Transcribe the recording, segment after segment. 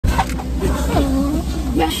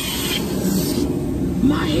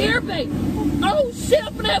My hair, babe. Oh shit,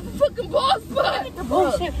 I'm gonna have a fucking bald spot.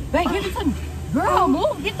 Oh shit, babe, give me some. Girl,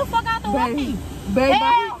 move, get the fuck out the way. Babe,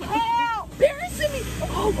 Help! embarrassing me.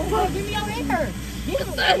 Oh, fuck, give me your hair.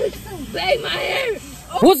 Babe, my hair.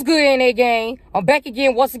 What's good in that gang? I'm back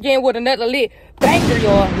again once again with another lit banger,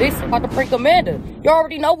 y'all. Listen, about to prank Amanda. You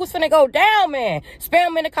already know what's finna go down, man.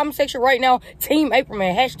 Spam in the comment section right now. Team April,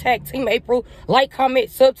 man. Hashtag Team April. Like, comment,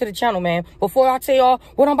 sub to the channel, man. Before I tell y'all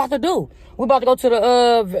what I'm about to do, we're about to go to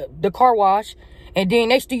the car wash. And then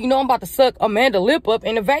next thing you know, I'm about to suck Amanda lip up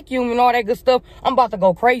in the vacuum and all that good stuff. I'm about to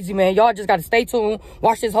go crazy, man. Y'all just got to stay tuned.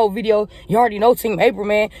 Watch this whole video. You already know Team April,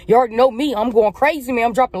 man. You already know me. I'm going crazy, man.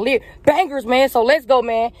 I'm dropping lit bangers, man. So let's go,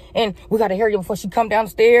 man. And we got to hurry up before she come down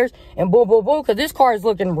the stairs and boom, boom, boom. Because this car is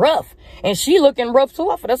looking rough. And she looking rough, too.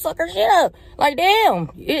 I'm finna suck her shit up. Like, damn.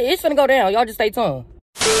 It's finna go down. Y'all just stay tuned.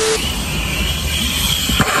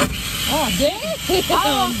 Oh, damn.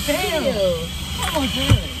 Oh, damn. Oh,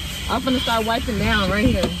 damn. I'm finna start wiping down right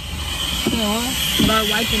here. Start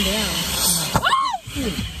wiping down.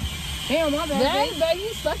 Damn, my bad. Dang, baby,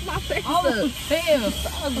 you sucked my face Oh, up. damn.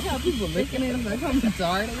 Look how people looking at him like I'm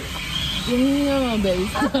retarded. Damn, baby.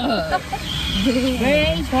 Stop. They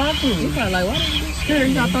ain't talking. You probably like, why did you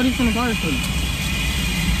Sure, I thought he was in the car for you.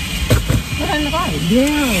 What's in the car?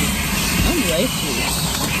 Damn. I'm racist.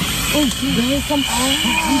 Oh, shit. Come on.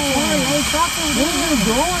 I'm sorry. I ain't talking. What are you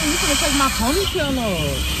doing? You finna take my ponytail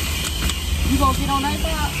off. You gonna get on that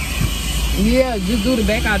side? Yeah, just do the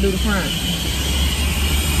back, I'll do the front.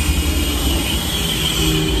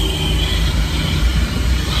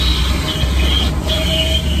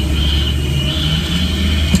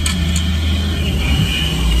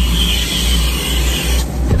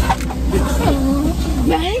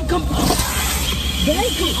 Dang, come on. Dang,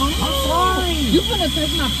 come on. I'm sorry. You finna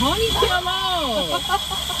take my ponytail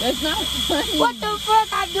off. That's not funny. What the fuck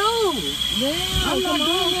I do? Damn, I'm not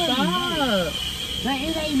doing stop. Man,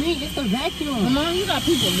 it ain't me. It's the vacuum. Come on, you got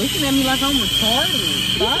people looking at me like I'm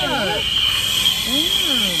retarded. Stop.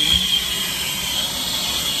 Damn.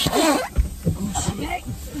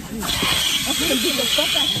 I'm gonna get the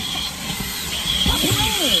fuck out of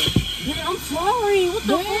here. Man, I'm sorry. What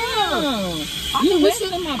the hell? You messing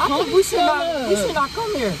my ponytail. We should not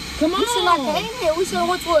come here. Come on. We should not came here. We should have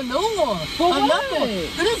went to a new one. For what? Another.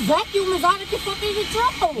 Cause this vacuum is out of the fucking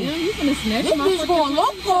control. Yeah, you finna snatch This my bitch fucking going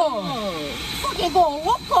loco. ponytail. Fucking going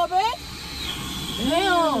loco, man.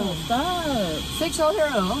 Damn. Stop. Fix your hair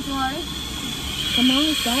up. I'm sorry. Come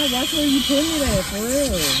on, stop. Watch where you put me there, for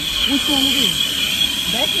real. Which one it is?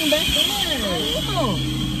 Vacuum back there. Oh.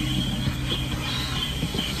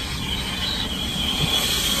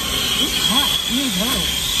 It's hot. It's hot.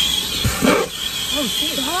 Oh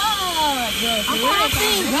shit. I thought I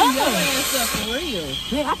seen dust. For real.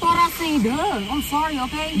 Man, I thought I seen dust. I'm sorry,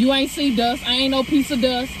 okay? You ain't see dust. I ain't no piece of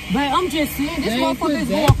dust. Man, I'm just saying, this Dang, motherfucker is quit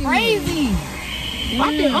going vacuuming. crazy.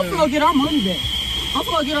 I'm gonna get our money back. I'm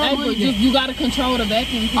gonna get our Hey, money but back. you gotta control the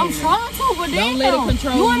vacuum cleaner. I'm trying to, but Don't let it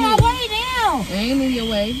control you. You in my you. way down. It ain't in your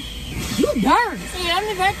way. You dirt. See, let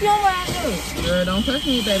me vacuum right here. Girl, don't touch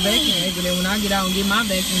me with that vacuum. But then when I get out and get my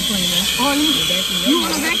vacuum cleaner, Oh, you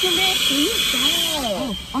want want a vacuum back? Stop.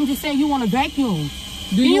 Oh, I'm just saying you want a vacuum.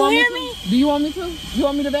 Do you want hear me? me? Do you want me to? You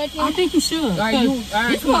want me to vacuum? I think you should. All right,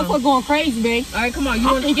 This come on. motherfucker going crazy, babe. All right, come on. You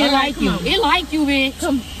I want? think it like come you. on. It like you, bitch.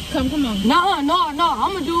 Come on. No. I'm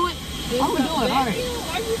gonna do it. I'm gonna do it. All right.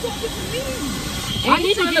 Why you talking to me? I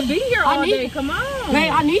need trying to be here all day. Come on.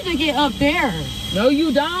 Babe, I need to get up there. No,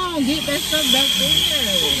 you don't. Get that stuff back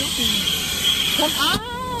there. Come on.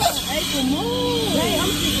 April, move. Babe,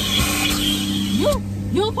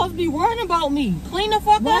 you supposed to be worrying about me. Clean the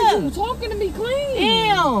fuck Why up. you talking to me clean?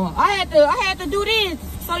 Damn, I had to do this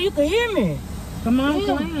so you could hear me. Come on,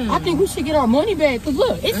 Damn. clean. I think we should get our money back. Cause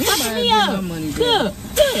look, it's fucking me up. Look.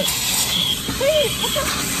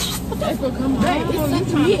 April, come on. Babe, it's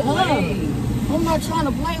fucking me up. Play. I'm not trying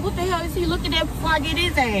to play. What the hell is he looking at before I get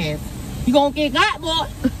his ass? You gonna get got, boy.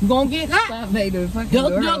 You gonna get got. Stop, baby. The fucking Duck,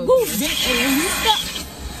 door duck, open. goose, bitch. And you stuck.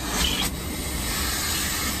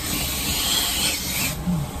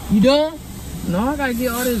 You done? No, I gotta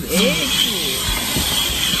get all this egg shit.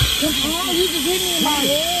 Come on, you just hit me in my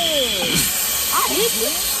head. I hit you.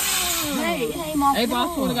 Hey, it ain't my Hey,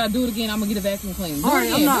 boss, fault. I gotta do it again. I'm gonna get a vacuum cleaner. All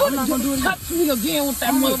right, I'm not gonna do it. Touch me again with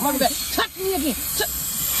that motherfucker back. Touch me again.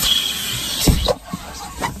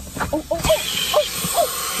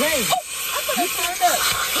 Hey, You turned up.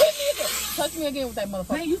 Hit me again. Touch me again with that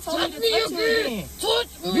motherfucker. man, you told me to touch you again. Touch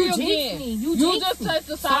me You again. jinxed me. You You jinxed just me. touched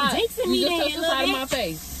the Stop side. jinxing You me just then, touched the little side of bitch. my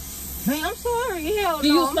face. Man, I'm sorry. Hell Do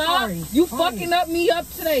no, you I'm stop? sorry. You Sorry. fucking up me up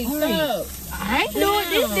today. Sorry. Stop. I ain't doing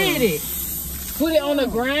this, did it. Put it on the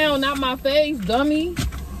ground, not my face, dummy.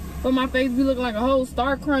 But my face be looking like a whole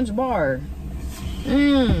Star Crunch bar. So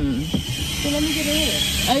let me get in here.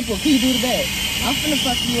 April, can you do the back? I'm finna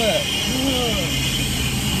fuck you up.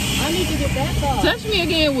 I need to get that off. Touch me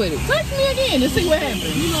again with it. Touch me again and see what happens.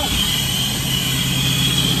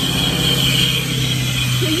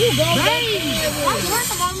 Can you go back? I'm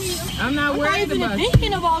working on me. I'm not worried about you.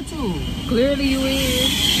 Thinking about you. Clearly you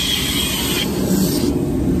is.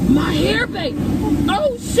 My hair, babe.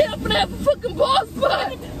 Oh shit, I'm gonna have a fucking ball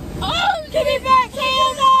spot. Oh, Give me back.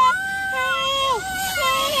 Hell no.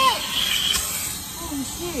 Hell. Oh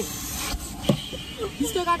shit. You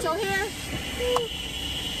still got your hair?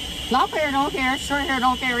 Long hair don't care. Short hair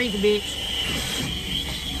don't care either, bitch.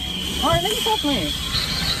 Alright, let me stop playing.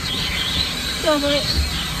 So good.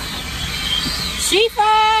 She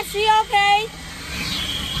fine. She okay.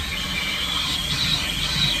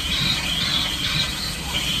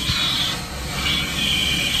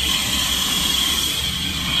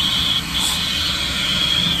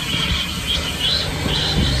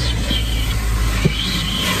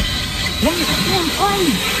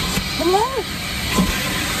 Hello?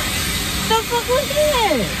 The fuck was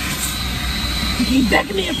that? you keep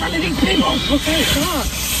backing me in front of these people. Okay, stop.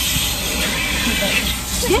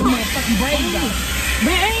 Get my fucking braids out.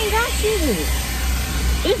 Man, I ain't got shit.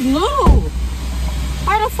 It's little.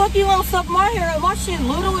 How the fuck you gonna suck my hair? My shit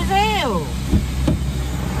little as hell.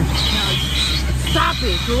 Stop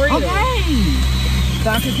it, for real. Okay. So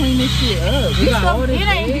I can clean this shit up. We got all this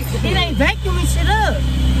it ain't vacuuming shit up.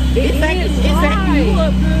 It's vacuuming you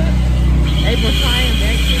up good. April, try and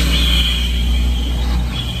vacuum.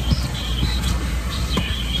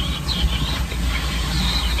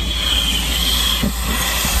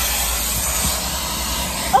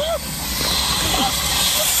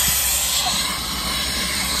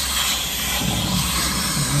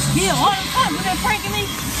 Yeah, all the time. You been pranking me?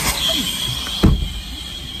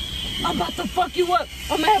 I'm about to fuck you up.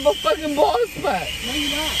 I'm gonna have a fucking ball spot. No, you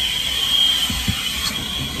not.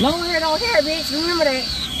 Long hair don't care, bitch. Remember that.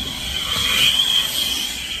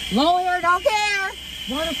 Long hair don't care.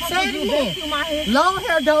 Why the fuck Say it would you again. vacuum my hair? Long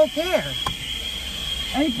hair don't care.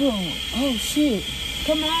 April, oh shit.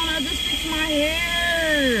 Come on, I just fixed my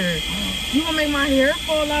hair. You gonna make my hair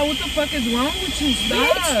fall out? What the fuck is wrong with you?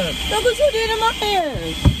 Stop. Bitch, look what you did in my hair.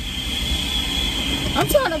 I'm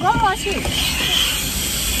trying to grow my shit.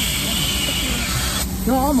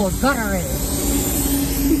 You're almost gutter it.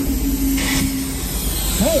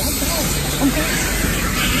 Hey, I'm good.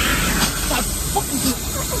 Stop fucking you.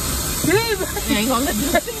 Dude, I ain't gonna let you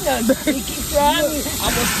see nothing. You keep trying me.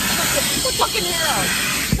 I'm gonna put your fucking hair out.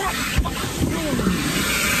 Stop fucking doing me.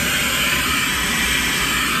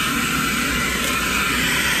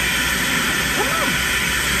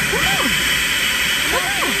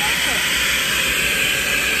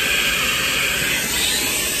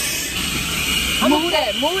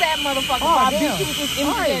 Move that motherfucker. Oh, I'll damn. beat you with this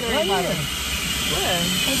indicator. Right here. Where?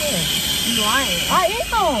 Right there. You lying. I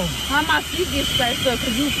am. How my feet get scratched up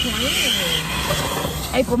because you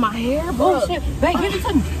playing. April, my hair, Oh bro. shit. Babe, give me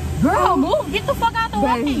some. Girl, move. Get the fuck out the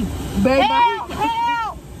way. Babe, Help!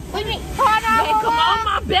 Help! We need. Turn out Babe, come on,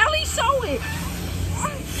 my belly, show it.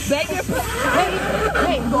 Baby,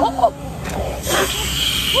 Hey, oh.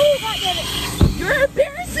 Ooh, goddamn it. you're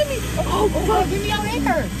embarrassing me. Oh, fuck. Give me your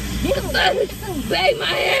hair. Give me Babe, my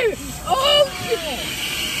hair. Oh, shit.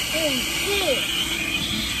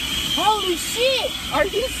 Holy shit. Are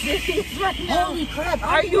you serious right now? Holy crap.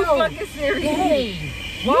 Are you fucking serious? Hey.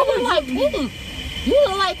 Why You would look like pink. You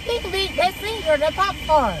look like pink, bitch. That finger, that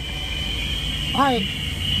popcorn. Alright.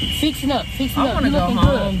 Fixing up. I want to go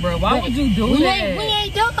home, bro. Why would you do that? We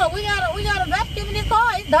ain't done. We gotta vacuum in this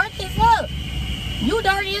car. It's dirty as fuck. You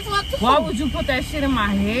dirty as fuck too. Why would you put that shit in my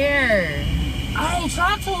hair? I ain't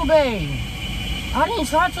try to, babe. I didn't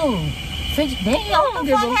try to. Fix. Damn, what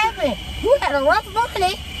the fuck happened? You had a rough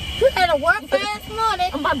morning. You had a rough ass morning.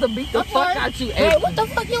 I'm about to beat the fuck out you, Hey, April. what the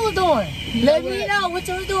fuck you was doing? Let me know what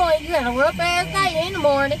you was doing. You had a rough ass night in the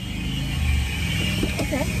morning.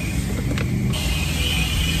 Okay.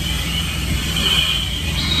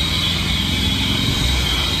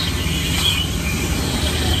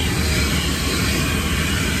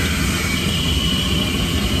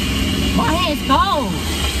 My hand's cold.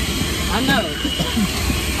 I know.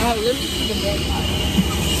 Oh, let me see the back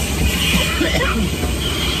part.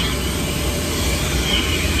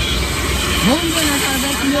 Move in there, try to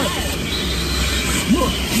vacuum up.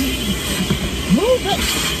 Move it.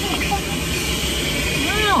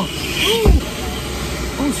 Now. Move.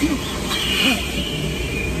 Oh, shoot.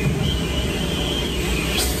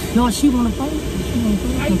 No, she wanna fight?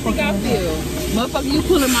 How you think I feel? Motherfucker, you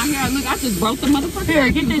pulling my hair. Look, I just broke the motherfucker. Here,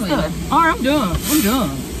 get this stuff. All right, I'm done. I'm done.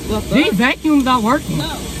 What the? These vacuums are working.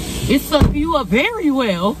 No. It's sucking you up very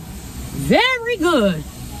well. Very good.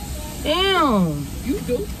 Damn. You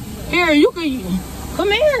do. Here, you can come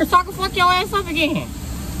here so I can fuck your ass up again.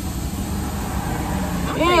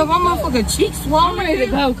 Yeah, my motherfucking cheeks swollen. I'm ready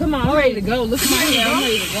to go. Come on, I'm ready to go. Look at my hair. I'm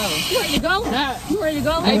ready to go. You ready to go? You ready to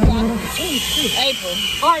go? April. April.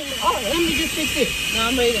 All right, let me just fix it. No,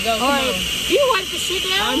 I'm ready to go. All right. You wipe the shit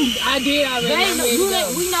down? I did already. I'm ready to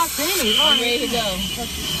go. We not finished. I'm ready to go.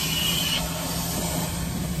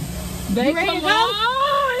 Babe, You ready to go?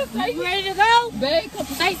 You ready to go? Babe, come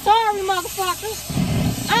on. Say sorry, motherfucker.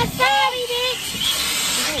 I'm sorry, bitch.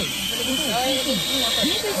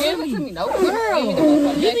 Give it to me. No,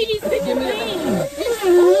 Girl, give me these 50 things.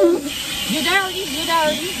 You're dirty.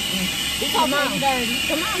 It's okay, you're dirty.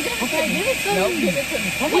 Come on, give it to Okay, me. give it to No, me. give it to me.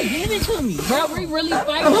 Okay, give it to me. Bro, we really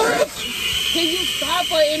fighting. Can you stop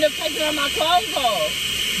or end up taking all my clothes off?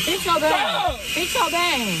 Fix your bang. Stop. Fix your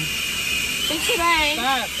bang. Fix your bang.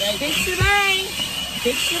 Stop, baby. Fix your bang.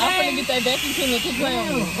 Fix your I'm finna bang. get that vacuum cleaner to play on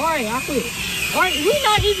me. All right, I quit. All right, we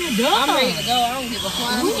not even done. I'm ready to go. I don't give a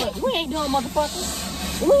fuck. We ain't done, motherfucker.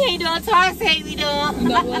 We ain't done. Time say we done. You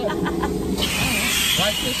know what?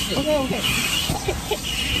 Watch this shit. Okay.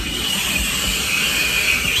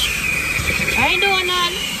 I ain't doing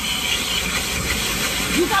nothing.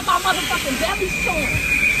 You got my motherfucking belly sore.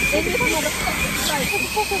 In this motherfucking place.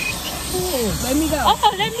 Let me go.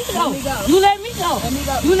 Oh, let me go. Let me go. You let me go. Let me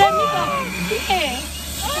go. You let me go. Yeah.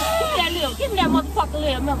 Give me that motherfucker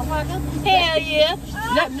little motherfucker. Hell yeah.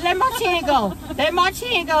 Let my chin go. Let my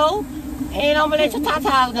chin go. And I'm gonna let your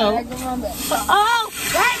tatas go. Oh,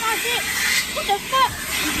 right my shit. What the fuck?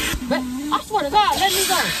 But I swear to God, let me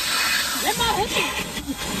go. Let my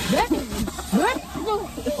let me.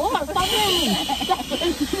 Oh, stop hitting me.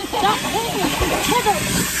 Stop hitting me.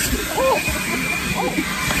 Oh.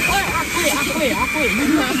 I quit. You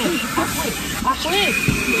know I quit.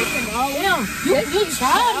 Damn, you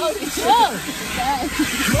tried me.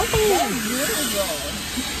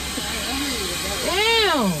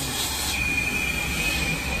 Damn.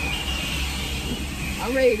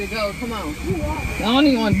 I'm ready to go. Come on. I don't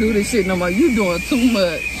even want to do this shit no more. You doing too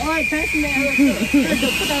much. All right, pass me that.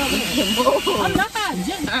 Put that over there. I'm not.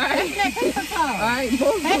 Just pass me that paper towel. All right,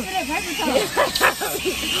 move. Pass me that paper towel.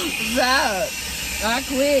 Stop. I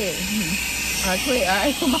quit. All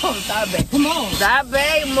right, come on. Stop, babe. Come on. Stop,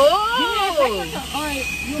 babe. Give me that Move. paper towel. All right.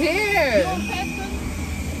 Here.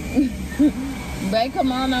 Babe,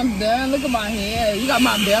 come on. I'm done. Look at my hair. You got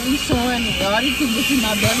my belly showing. All these people see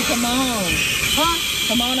my belly. Come on. Huh?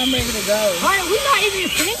 Come on. I'm ready to go. All right, we not even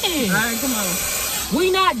finished. All right, come on.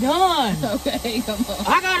 We not done. Okay, come on.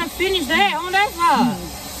 I gotta finish that on that side.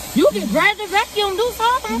 You can grab the vacuum, do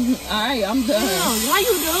something. All right, I'm done. Damn, why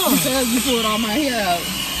you done? Because you pulled all my hair out.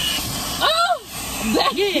 Oh!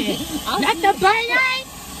 Yeah. That's the bang.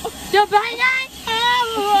 The bang.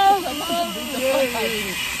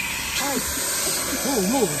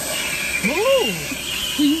 Move.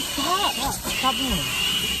 Can you stop? Stop moving.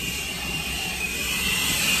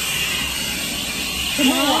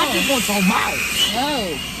 Come on. I just want your mouth. Oh,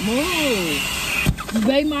 move.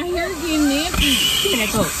 Babe, my hair getting nappy. Give me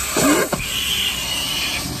that coat.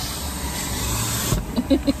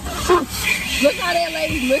 Look how that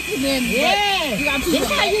lady's looking at me. Yeah. You got This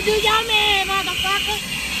people how you do your man, motherfucker.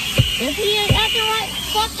 If he ain't acting right,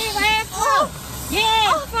 fuck his ass up.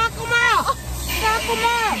 Yeah, fuck him out. Fuck him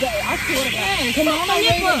out. I swear to God. Yeah, Come on, fuck I'm the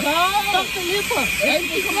ready to lipper. go. Fuck the lipper. Baby,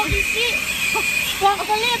 If come you on. fucking shit, fuck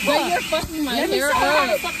the lipper. Babe, you're fucking my Let me hair show you how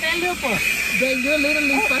to up. fuck that lipper. Babe, you're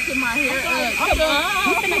literally fucking my hair up. I'm Come done. on.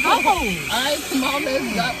 We finna go. Alright, come on, let's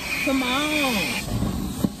go. Come on.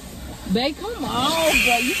 Babe, come on,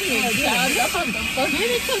 bro. You can't charge up on the fuck.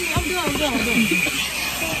 Give it to me. I'm done.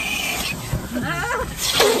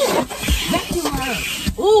 Vacuum her up.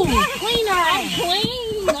 Ooh, clean her I'm ass.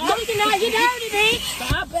 clean. No, you cannot get dirty, bitch.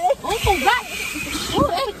 Stop it. Oh, God. Ooh,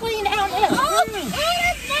 let me clean down there. Oh,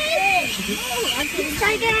 that's nice.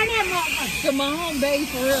 Straight down there, motherfucker. Come on, babe,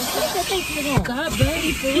 for real. What you think you're doing? God,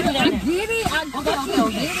 babe, for real. I get it.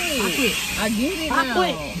 I get it I now.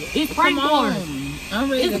 quit. It's prank Come board. on. I'm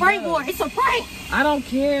ready It's to prank go. board. It's a prank. I don't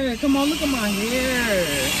care. Come on, look at my hair.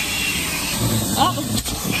 Oh.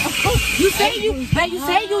 You say you didn't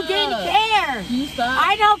care. Can you stop?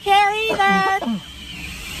 I don't care either.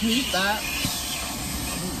 Can you stop?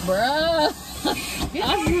 Bruh. I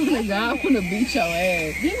swear to God, I'm gonna beat your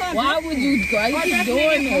ass. Why would you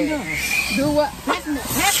doing that? Do what? Pass me that.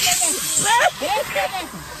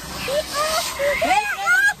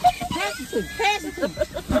 it to me. Pass it to me.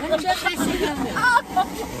 Let me just that shit down there.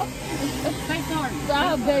 Say sorry.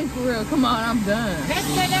 Stop, babe, for real. Come on, I'm done. Pass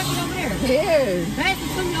it that shit over there. Here. Pass it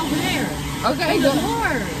to me over there. Okay, In go. the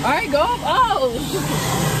door. Alright, go up. Oh.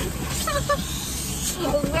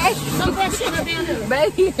 Some that shit up down there.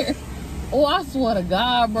 Baby. Oh, I swear to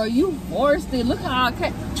God, bro. You forced it. Look how I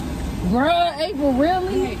can't. Bruh, April,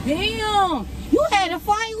 really? Damn. You had a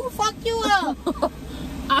fight. Who fucked you up?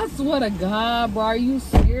 I swear to God, bro. Are you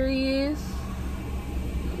serious?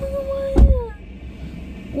 Look at my hair.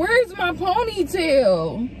 Where's my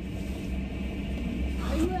ponytail?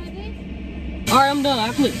 Are you ready? Alright, I'm done.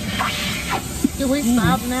 I quit. Can we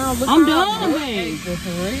stop now? Look I'm how done, good babe. April, for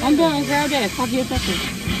real. I'm done. Grab that. Copy your picture.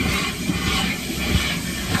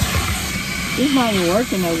 It's not even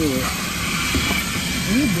working over here.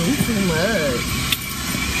 You do too much.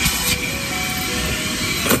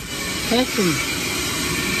 Pass to me.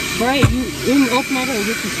 Right, you open that up and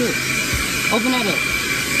get some shit. Open that up.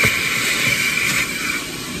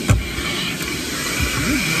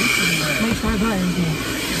 Make sure I got everything.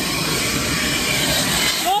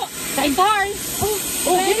 Oh, say sorry.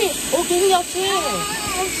 Oh, give me your shit.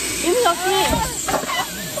 Give me your shit.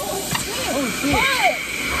 Oh,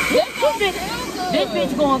 shit. This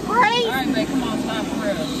bitch going crazy. Alright, babe, come on, stop for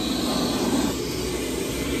real.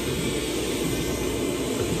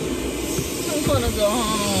 I'm gonna go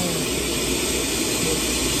home.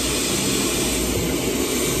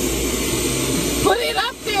 Put it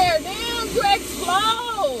up there, damn, to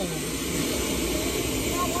explode.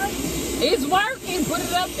 It's working. Put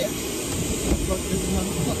it up there. Fuck this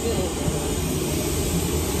motherfucker up.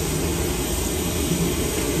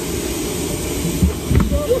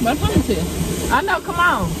 Ooh, my ponytail. I know, come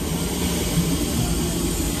on.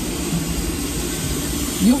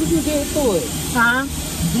 You did to it. Huh?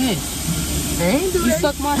 This. I ain't do You that.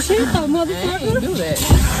 suck my shit up, I ain't motherfucker. do that.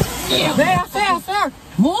 Fair.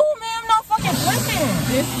 Move, man. No fucking flipping.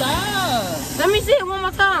 Just stop. Let me see it one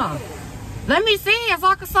more time. Let me see it so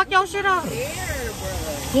I can suck your shit out.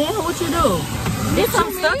 Yeah, what you do? There's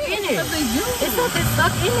something stuck in it. It's something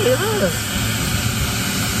stuck in it. Look.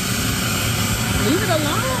 Leave it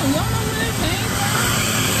alone. You don't know where it came from.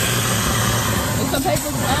 It's a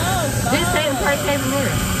paper towel. This same price paper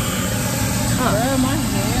mirror. Girl, my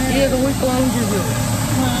hair. Yeah, the which one you use?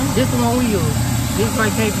 Huh? This the one we use. This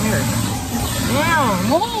price paper mirror. Damn,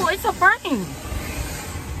 move. It's a frame.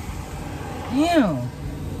 Damn.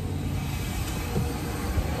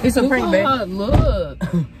 It's a frame, baby. Look.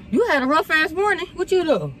 You had a rough ass morning. What you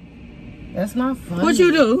do? That's not funny. What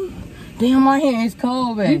you do? Damn, my hair is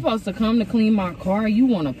cold, You baby. supposed to come to clean my car. You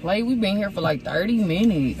want to play? We've been here for like 30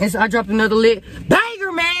 minutes. And so I dropped another lit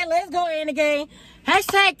banger, man. Let's go in the game.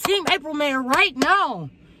 Hashtag Team April, man, right now.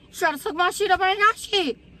 You try to suck my shit up, I ain't got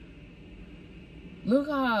shit. Look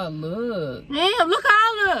how I look. Damn, look how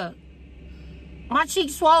I look. My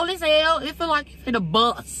cheeks swollen as hell. It feel like it's in a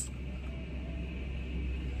bus.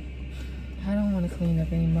 I don't want to clean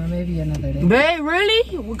up anymore. Maybe another day. Babe,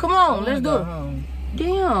 really? Well, come on, let's do it. Home.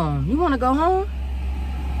 Damn, you want to go home?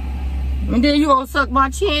 And then you gonna suck my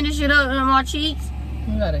chin and shit up and my cheeks?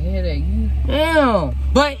 I got a headache. Damn.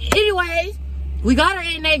 But anyways, we got her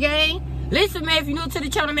in that game. Listen, man, if you're new to the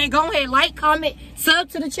channel, man, go ahead, like, comment, sub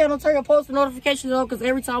to the channel, turn your post notifications on, because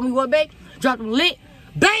every time we what back, drop them lit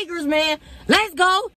bangers, man. Let's go.